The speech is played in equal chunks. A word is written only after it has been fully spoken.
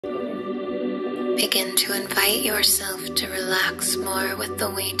Begin to invite yourself to relax more with the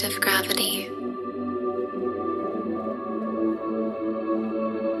weight of gravity.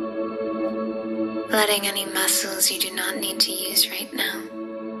 Letting any muscles you do not need to use right now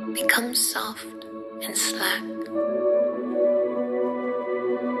become soft and slack.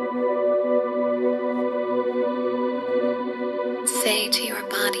 Say to your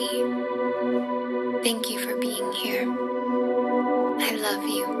body, "Thank you for being here. I love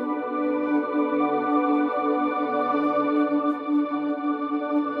you."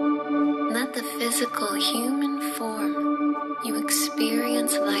 Let the physical human form you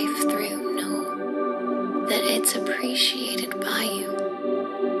experience life through know that it's appreciated by you.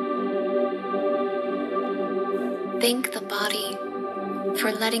 Thank the body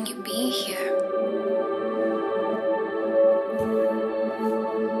for letting you be here.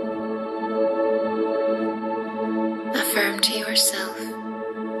 Affirm to yourself,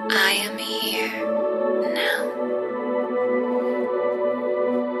 "I am here now."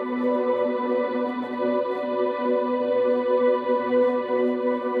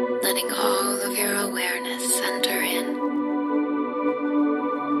 Letting all of your awareness center in.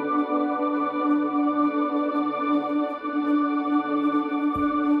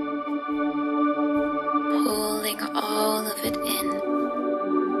 Pulling all of it in.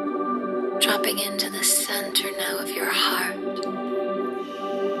 Dropping into the center now of your heart.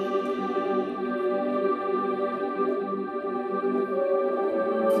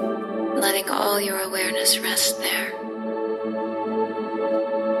 Letting all your awareness rest there.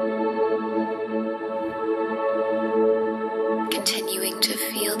 Continuing to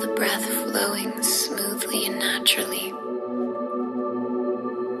feel the breath flowing smoothly and naturally.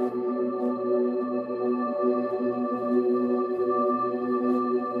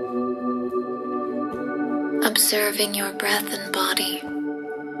 Observing your breath and body,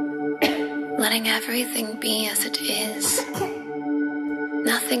 letting everything be as it is,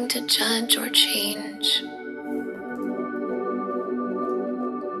 nothing to judge or change.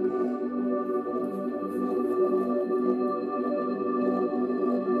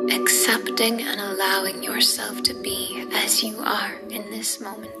 Accepting and allowing yourself to be as you are in this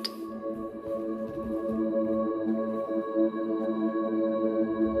moment.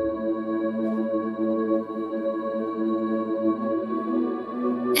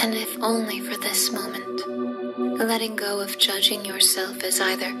 And if only for this moment, letting go of judging yourself as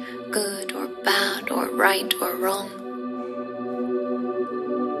either good or bad or right or wrong.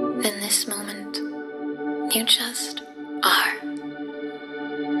 In this moment, you just are.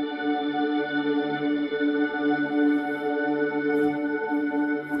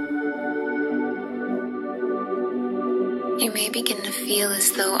 You may begin to feel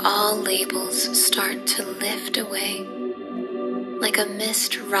as though all labels start to lift away, like a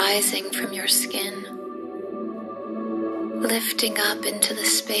mist rising from your skin, lifting up into the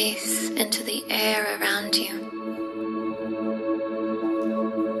space, into the air around you.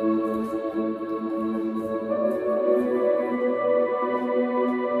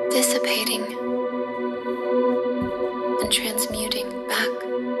 Dissipating and transmuting back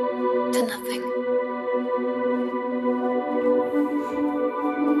to nothing.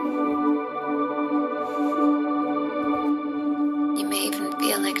 You may even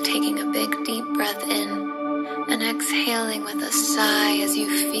feel like taking a big deep breath in and exhaling with a sigh as you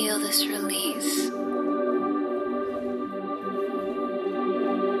feel this release.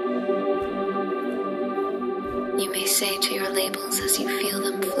 You may say to your labels as you feel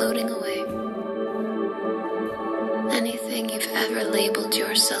them floating away, anything you've ever labeled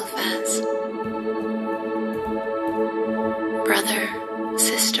yourself as. Brother,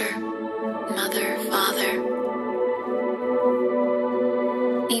 sister, mother, father.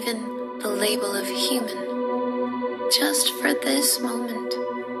 Even the label of human. Just for this moment,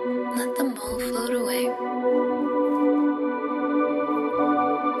 let them all float away.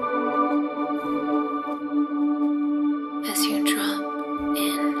 As you drop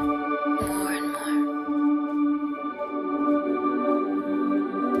in more and more.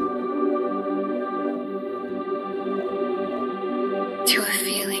 To a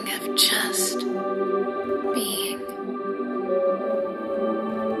feeling of just being.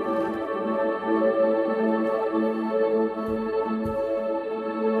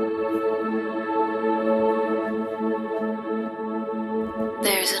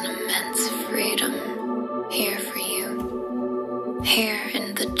 There's an immense freedom here for you, here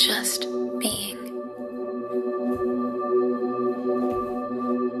in the just being.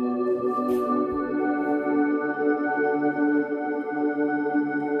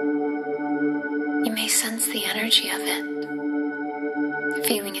 You may sense the energy of it,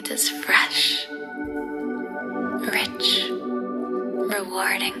 feeling it as fresh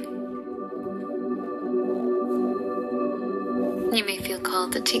rewarding. You may feel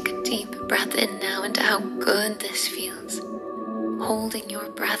called to take a deep breath in now into how good this feels. Holding your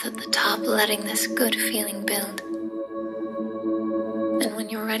breath at the top, letting this good feeling build. And when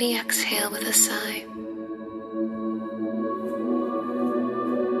you're ready, exhale with a sigh.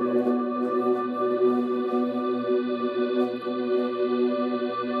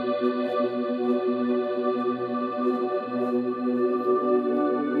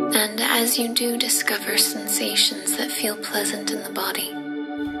 And as you do discover sensations that feel pleasant in the body,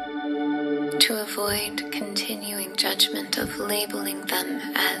 to avoid continuing judgment of labeling them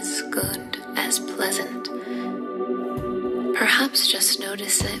as good, as pleasant, perhaps just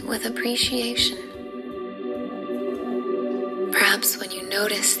notice it with appreciation. Perhaps when you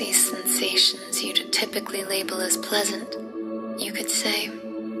notice these sensations you'd typically label as pleasant, you could say,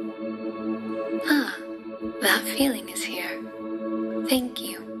 that feeling is here. Thank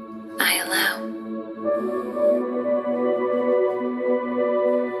you. I allow.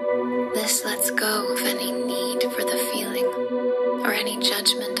 This lets go of any need for the feeling or any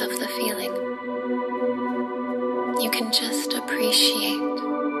judgment of the feeling. You can just appreciate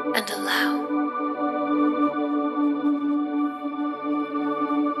and allow.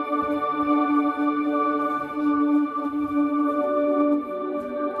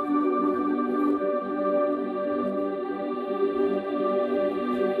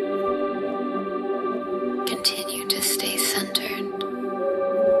 Continue to stay centered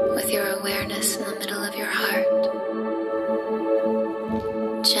with your awareness in the middle of your heart,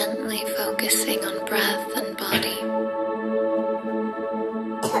 gently focusing on breath and body.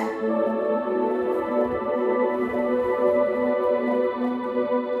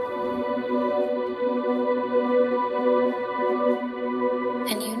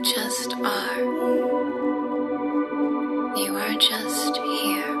 And you just are. You are just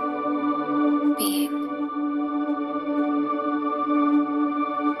here, being.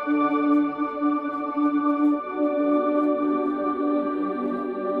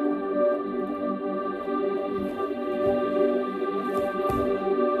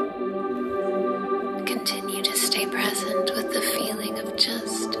 Continue to stay present with the feeling of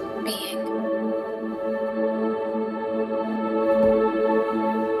just being.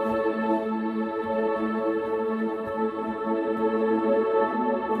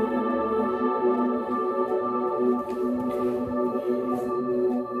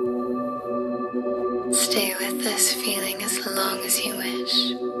 Stay with this feeling as long as you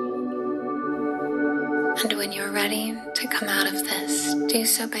wish. And when you're ready to come out of this, do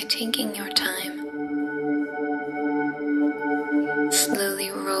so by taking your time. Slowly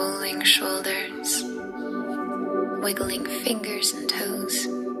rolling shoulders, wiggling fingers and toes,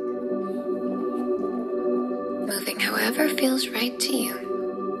 moving however feels right to you.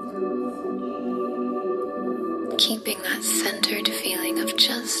 Keeping that centered feeling of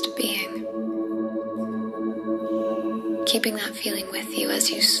just being. Keeping that feeling with you as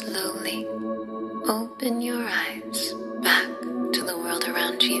you slowly open your eyes back to the world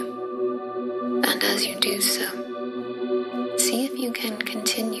around you. And as you do so, see if you can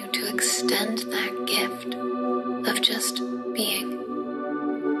continue to extend that gift of just being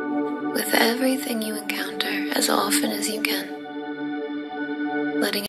with everything you encounter as often as you can, letting